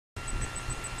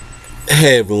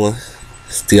Hey everyone,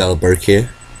 it's Diallo Burke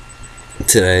here.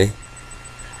 Today,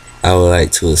 I would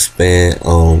like to expand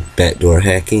on backdoor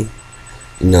hacking.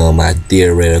 My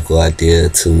theoretical idea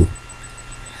to,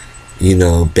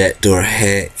 backdoor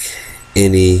hack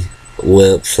any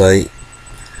website.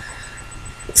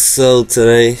 So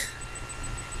today,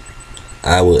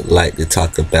 I would like to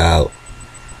talk about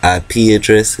IP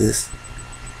addresses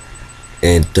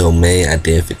and domain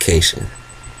identification.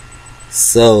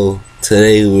 So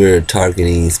today we're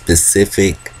targeting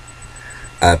specific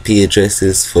IP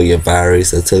addresses for your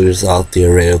virus. I told you it's all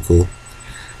theoretical.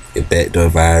 Your backdoor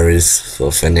virus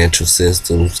for financial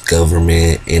systems,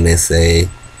 government, NSA,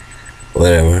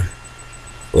 whatever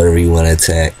you want to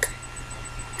attack.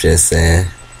 Just saying,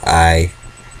 I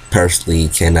personally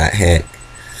cannot hack.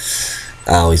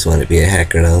 I always want to be a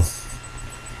hacker though.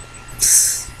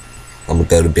 I'm gonna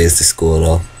go to business school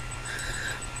though.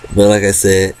 But like I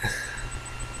said,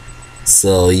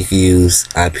 so you can use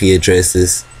IP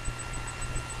addresses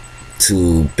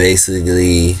to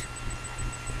basically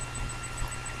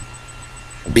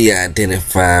be an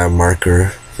identifier marker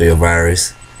for your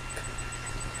virus.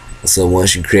 So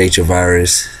once you create your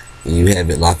virus, you have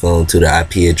it locked on to the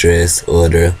IP address or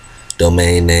the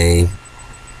domain name,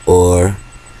 or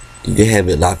you can have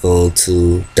it locked on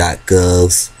to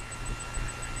 .govs,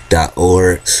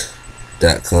 .orgs,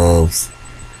 .coms,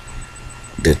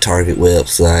 the Target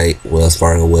website, Wells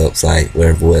Fargo website,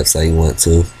 whatever website you want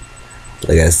to.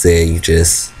 Like I said, you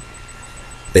just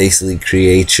basically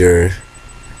create your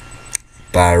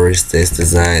virus that's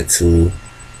designed to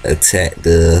attack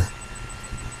the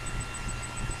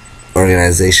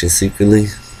organization secretly.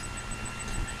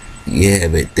 You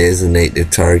have it designate the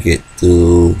target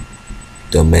through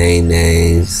domain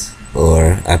names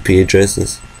or IP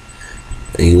addresses,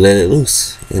 and you let it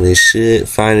loose, and it should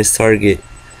find its target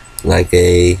like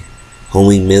a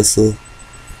homing missile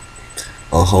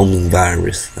or homing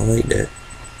virus. I like that.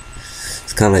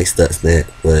 It's kind of like Stuxnet,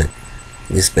 but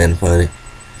you expand upon it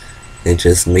and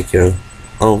just make your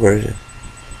own version.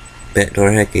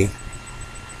 Backdoor hacking.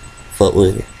 Fuck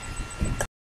with it.